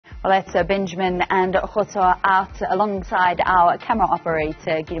Well, that's Benjamin and Khotso out alongside our camera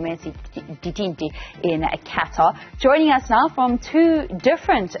operator, Gidimesi Ditinti in Qatar. Joining us now from two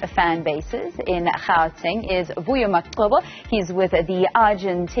different fan bases in Gauteng is Vuyo Macoba. He's with the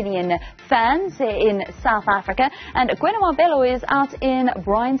Argentinian fans in South Africa. And Kwena Moabelo is out in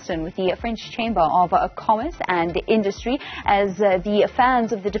Bryanston with the French Chamber of Commerce and Industry as the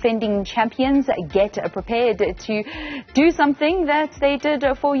fans of the defending champions get prepared to do something that they did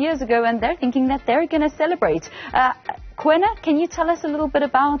 4 years ago, and they're thinking that they're going to celebrate. Kwena, can you tell us a little bit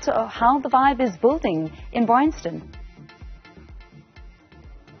about how the vibe is building in Bryanston?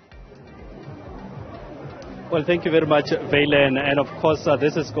 Well, thank you very much, Valen. And of course,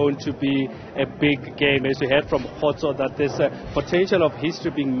 this is going to be a big game. As we heard from Khotso, that there's potential of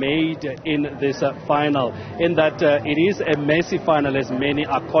history being made in this final, in that it is a messy final, as many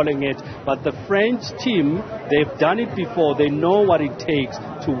are calling it. But the French team, they've done it before. They know what it takes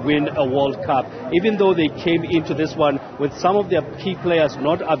to win a World Cup. Even though they came into this one with some of their key players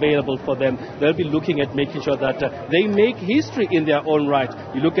not available for them, they'll be looking at making sure that they make history in their own right.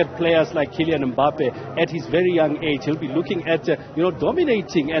 You look at players like Kylian Mbappe at his very young age. He'll be looking at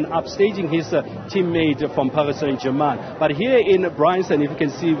dominating and upstaging his teammate from Paris Saint-Germain. But here in Bryanston, if you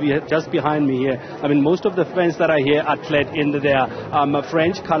can see, we are just behind me here, I mean, most of the fans that are here are clad in their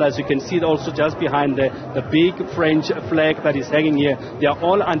French colors. You can see it also just behind the big French flag that is hanging here. They are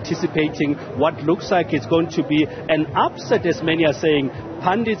all anticipating what looks like it's going to be an upset, as many are saying.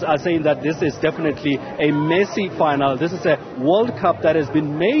 Pundits are saying that this is definitely a Messi final. This is a World Cup that has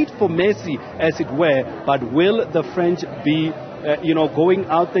been made for Messi, as it were. But will the French be going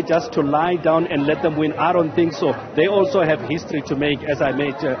out there just to lie down and let them win? I don't think so. They also have history to make, as I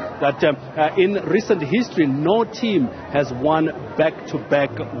made, that in recent history, no team has won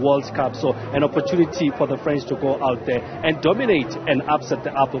back-to-back World Cup. So an opportunity for the French to go out there and dominate and upset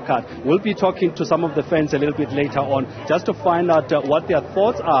the apple cart. We'll be talking to some of the fans a little bit later on just to find out what their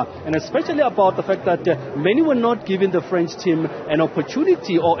thoughts are, and especially about the fact that many were not giving the French team an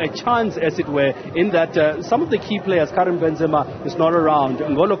opportunity or a chance, as it were, in that some of the key players, Karim Benzema is not around,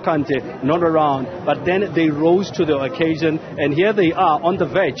 N'Golo Kante not around, but then they rose to the occasion, and here they are on the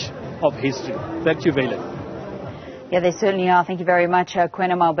verge of history. Back to you, Valen. Yeah, they certainly are. Thank you very much,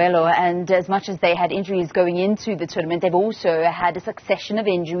 Kwena Moabelo. And as much as they had injuries going into the tournament, they've also had a succession of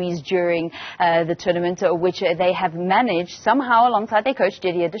injuries during the tournament, which they have managed somehow, alongside their coach,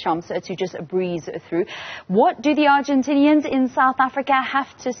 Didier Deschamps, to just breeze through. What do the Argentinians in South Africa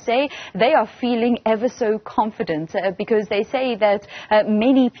have to say? They are feeling ever so confident because they say that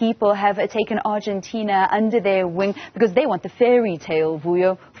many people have taken Argentina under their wing because they want the fairy tale,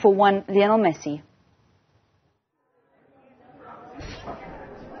 Vuyo, for one Lionel Messi.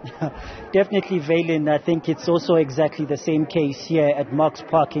 Definitely, Valen. I think it's also exactly the same case here at Marks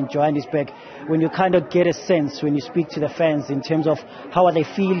Park in Johannesburg, when you kind of get a sense when you speak to the fans in terms of how are they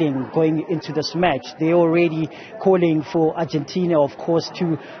feeling going into this match. They're already calling for Argentina, of course,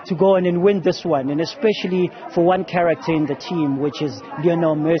 to go on and win this one, and especially for one character in the team, which is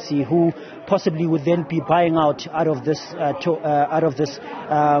Lionel Messi, who possibly would then be buying out of this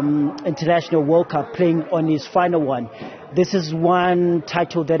International World Cup, playing on his final one. This is one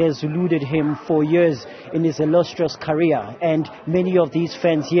title that has eluded him for years in his illustrious career, and many of these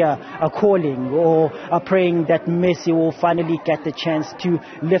fans here are calling or are praying that Messi will finally get the chance to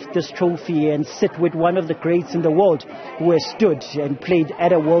lift this trophy and sit with one of the greats in the world who has stood and played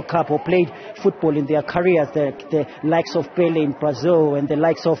at a World Cup or played football in their careers, the likes of Pele in Brazil and the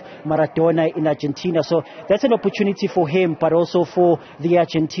likes of Maradona in Argentina. So that's an opportunity for him, but also for the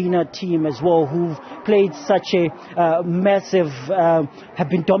Argentina team as well, who've played such a massive, have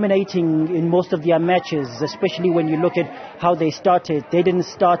been dominating in most of their matches, especially when you look at how they started. They didn't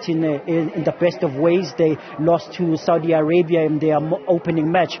start in the best of ways. They lost to Saudi Arabia in their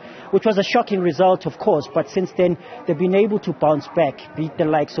opening match, which was a shocking result, of course, but since then they've been able to bounce back, beat the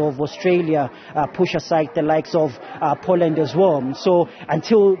likes of Australia, push aside the likes of Poland as well. So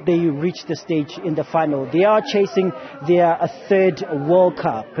until they reach the stage in the final, they are chasing their third World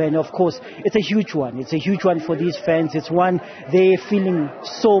Cup, and of course it's a huge one. It's a huge one for these fans. It's one they're feeling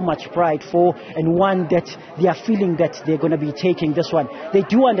so much pride for, and one that they are feeling that they're going to be taking this one. They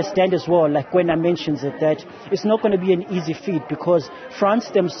do understand as well, like when I mentioned it, that it's not going to be an easy feat because France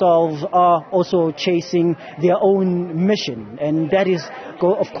themselves are also chasing their own mission, and that is,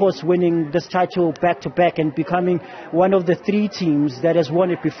 of course, winning this title back-to-back and becoming one of the three teams that has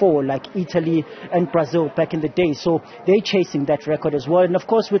won it before, like Italy and Brazil back in the day. So they're chasing that record as well. And of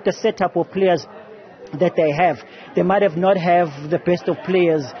course, with the setup of players that they have. They might have not have the best of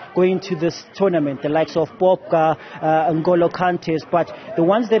players going to this tournament, the likes of Bobka, N'Golo Kantes, but the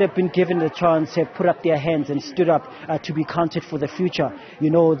ones that have been given the chance have put up their hands and stood up to be counted for the future. You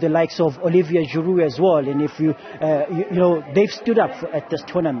know, the likes of Olivier Giroud as well, and if you know, they've stood up at this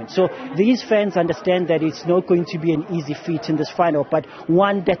tournament. So these fans understand that it's not going to be an easy feat in this final, but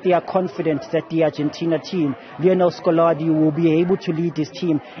one that they are confident that the Argentina team, Lionel Scaloni, will be able to lead his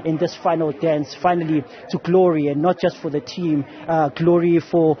team in this final dance, finally to glory, and not just for the team, glory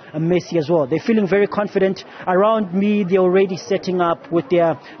for Messi as well. They're feeling very confident. Around me, they're already setting up with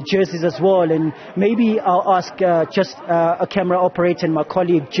their jerseys as well, and maybe I'll ask just a camera operator and my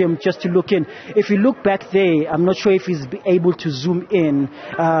colleague Jim just to look in. If you look back there, I'm not sure if he's able to zoom in.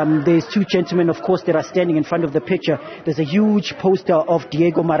 There's two gentlemen, of course, that are standing in front of the picture. There's a huge poster of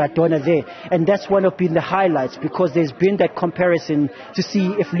Diego Maradona there, and that's one of the highlights, because there's been that comparison to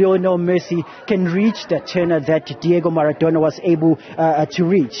see if Lionel Messi can reach that turner that Diego Maradona was able to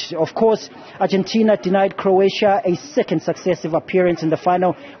reach. Of course, Argentina denied Croatia a second successive appearance in the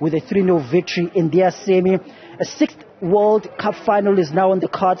final with a 3-0 victory in their semi. A sixth World Cup final is now on the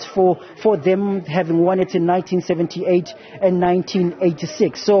cards for them, having won it in 1978 and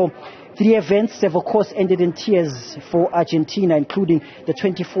 1986. So the events have, of course, ended in tears for Argentina, including the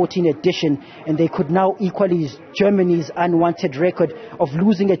 2014 edition, and they could now equal Germany's unwanted record of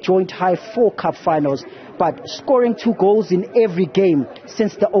losing a joint high 4 cup finals. But scoring 2 goals in every game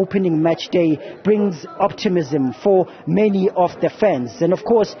since the opening match day brings optimism for many of the fans. And of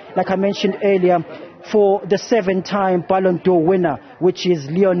course, like I mentioned earlier, for the 7-time Ballon d'Or winner, which is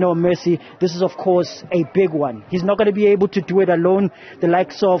Lionel Messi, this is of course a big one. He's not going to be able to do it alone. The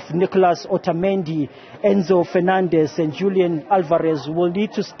likes of Nicolas Otamendi, Enzo Fernandez and Julian Alvarez will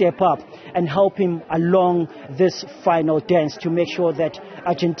need to step up and help him along this final dance to make sure that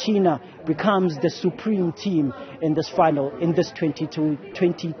Argentina becomes the supreme team in this final, in this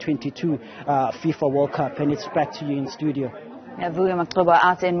 2022 FIFA World Cup. And it's back to you in studio. Vuyo Macoba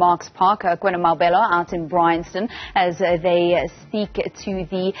out in Marks Park, Kwena Moabelo out in Bryanston, as they speak to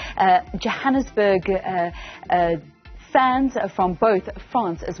the Johannesburg fans from both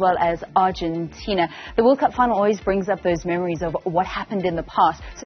France as well as Argentina. The World Cup final always brings up those memories of what happened in the past.